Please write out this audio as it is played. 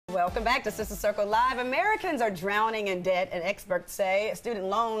Welcome back to Sister Circle Live. Americans are drowning in debt, and experts say student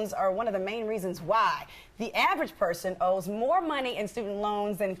loans are one of the main reasons why. The average person owes more money in student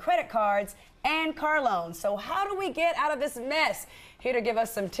loans than credit cards and car loans. So how do we get out of this mess? Here to give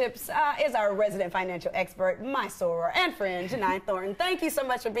us some tips is our resident financial expert, my soror and friend, Jini Thornton. Thank you so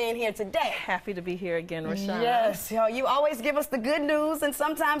much for being here today. Happy to be here again, Rashawn. Yes, you always give us the good news and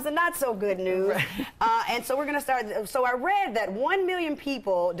sometimes the not so good news. Right. And so we're going to start. So I read that 1 million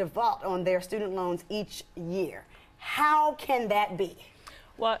people default on their student loans each year. How can that be?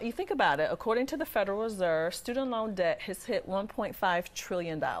 Well, you think about it. According to the Federal Reserve, student loan debt has hit $1.5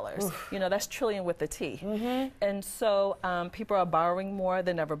 trillion. Oof. You know, that's trillion with a T. And so people are borrowing more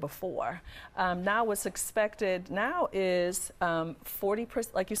than ever before. Now what's expected now is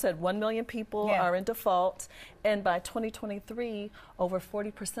 40%, like you said, 1 million people are in default. And by 2023, over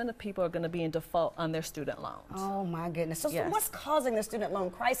 40% of people are going to be in default on their student loans. Oh, my goodness. So what's causing the student loan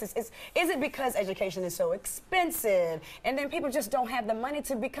crisis? Is it because education is so expensive and then people just don't have the money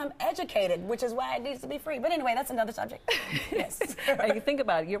to become educated, which is why it needs to be free? But anyway, that's another subject. Yes. And you think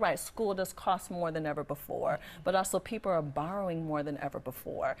about it, you're right. School does cost more than ever before, but also people are borrowing more than ever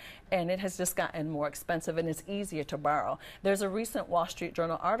before. And it has just gotten more expensive and it's easier to borrow. There's a recent Wall Street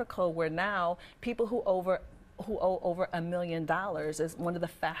Journal article where now people who owe over $1 million is one of the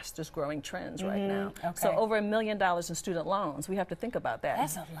fastest growing trends right now. So over $1 million in student loans. We have to think about that.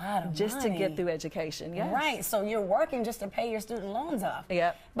 That's a lot of just money. To get through education. Yes. Right. So you're working just to pay your student loans off.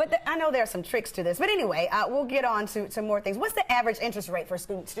 Yep. But I know there are some tricks to this. But anyway, we'll get on to more things. What's the average interest rate for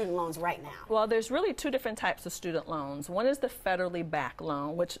student loans right now? Well, there's really two different types of student loans. One is the federally backed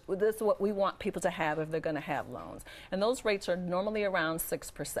loan, which this is what we want people to have if they're going to have loans. And those rates are normally around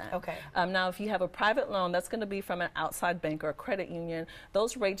 6%. Okay. Now, if you have a private loan, that's going to be from an outside bank or a credit union.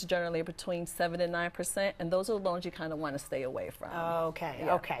 Those rates generally are between 7 and 9%, and those are loans you kind of want to stay away from. Okay.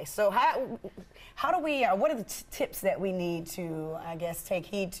 Yeah. Okay. So how do we? What are the tips that we need to, I guess, take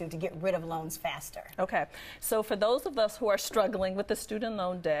heed to get rid of loans faster? Okay. So for those of us who are struggling with the student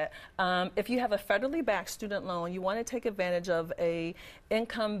loan debt, if you have a federally backed student loan, you want to take advantage of a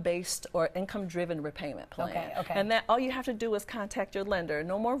income-based or income-driven repayment plan. Okay. And that all you have to do is contact your lender.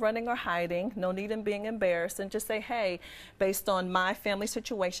 No more running or hiding. No need in being embarrassed, and just say, hey, based on my family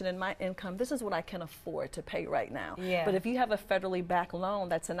situation and my income, this is what I can afford to pay right now. Yeah. But if you have a federally backed loan,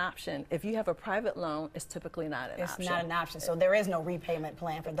 that's an option. If you have a private loan, it's typically not an option. It's not an option. So there is no repayment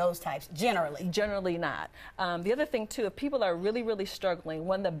plan for those types, generally. Generally not. The other thing, too, if people are really, really struggling,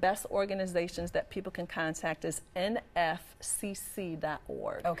 one of the best organizations that people can contact is nfcc.org.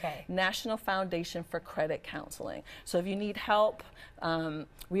 Okay. National Foundation for Credit Counseling. So if you need help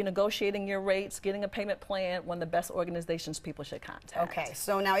renegotiating your rates, getting a payment plan, one of the best organizations people should contact. Okay,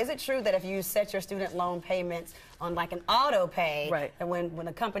 so now is it true that if you set your student loan payments on like an auto pay, right, and when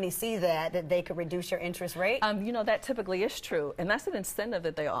a company see that they could reduce your interest rate? You know, that typically is true, and that's an incentive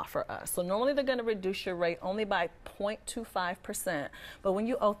that they offer us. So normally they're going to reduce your rate only by 0.25%, but when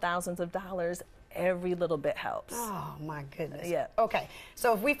you owe thousands of dollars, every little bit helps. Oh my goodness. Yeah. Okay,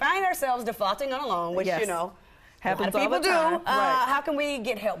 so if we find ourselves defaulting on a loan, which you know, happens a lot of people all the time. do. Right. How can we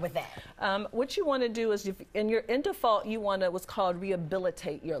get help with that? What you want to do is, if you're in default, you want to what's called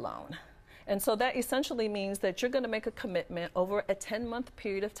rehabilitate your loan. And so that essentially means that you're going to make a commitment over a 10-month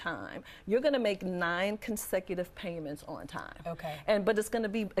period of time. You're going to make 9 consecutive payments on time. Okay. But it's going to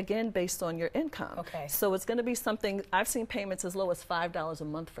be, again, based on your income. Okay. So it's going to be something, I've seen payments as low as $5 a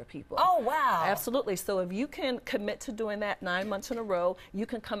month for people. Oh, wow. Absolutely. So if you can commit to doing that 9 months in a row, you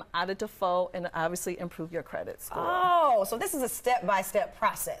can come out of default and obviously improve your credit score. Oh, so this is a step-by-step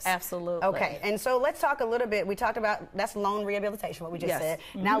process. Absolutely. Okay, and so let's talk a little bit. We talked about, that's loan rehabilitation, what we just said.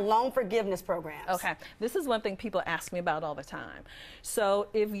 Now, loan forgiveness programs. Okay, this is one thing people ask me about all the time. So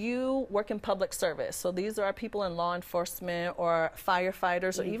if you work in public service, so these are people in law enforcement or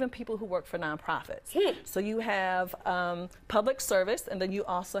firefighters or even people who work for nonprofits. So you have public service, and then you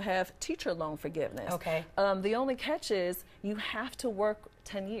also have teacher loan forgiveness. Okay. The only catch is you have to work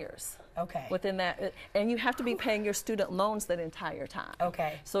 10 years. Okay. Within that, and you have to be paying your student loans that entire time.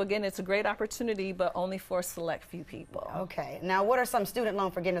 Okay. So again, it's a great opportunity, but only for a select few people. Okay. Now, what are some student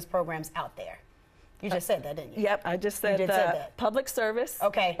loan forgiveness programs out there? You just said that, didn't you? Yep, I just said that. Public service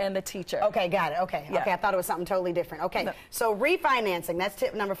and the teacher. Okay, got it. Okay, okay, I thought it was something totally different. Okay, so refinancing, that's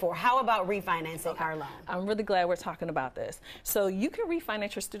tip number 4. How about refinancing our loan? I'm really glad we're talking about this. So you can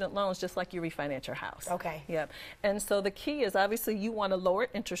refinance your student loans just like you refinance your house. Okay. Yep. And so the key is obviously you want a lower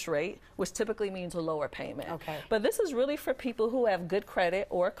interest rate, which typically means a lower payment. Okay. But this is really for people who have good credit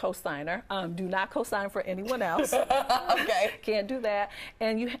or a cosigner. Do not cosign for anyone else. Okay. Can't do that.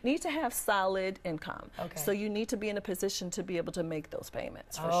 And you need to have solid income. income. Okay. So you need to be in a position to be able to make those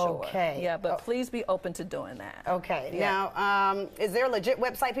payments for sure. Okay. Yeah, but please be open to doing that. Okay. Yeah. Now, is there a legit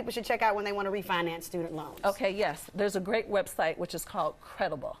website people should check out when they want to refinance student loans? Okay, yes. There's a great website which is called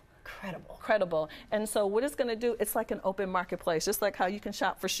Credible. Credible. And so what it's going to do, it's like an open marketplace, just like how you can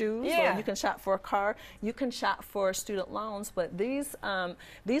shop for shoes, or you can shop for a car, you can shop for student loans, but these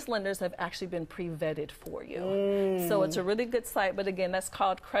lenders have actually been pre-vetted for you. So it's a really good site, but again, that's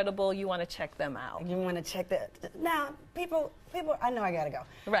called Credible. You want to check them out. You want to check that. Now, people, I know I got to go.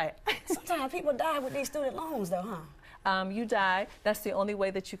 Right. Sometimes people die with these student loans, though, huh? You die. That's the only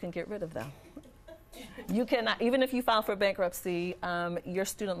way that you can get rid of them. You cannot, even if you file for bankruptcy, your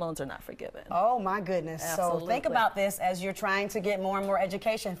student loans are not forgiven. Oh my goodness. Absolutely. So think about this as you're trying to get more and more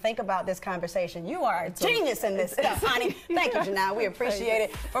education. Think about this conversation. You are a genius in this stuff, honey. Thank you, Jini. We appreciate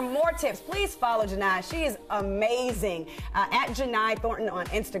it. For more tips, please follow Jini. She is amazing. At Jini Thornton on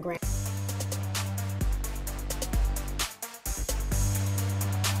Instagram.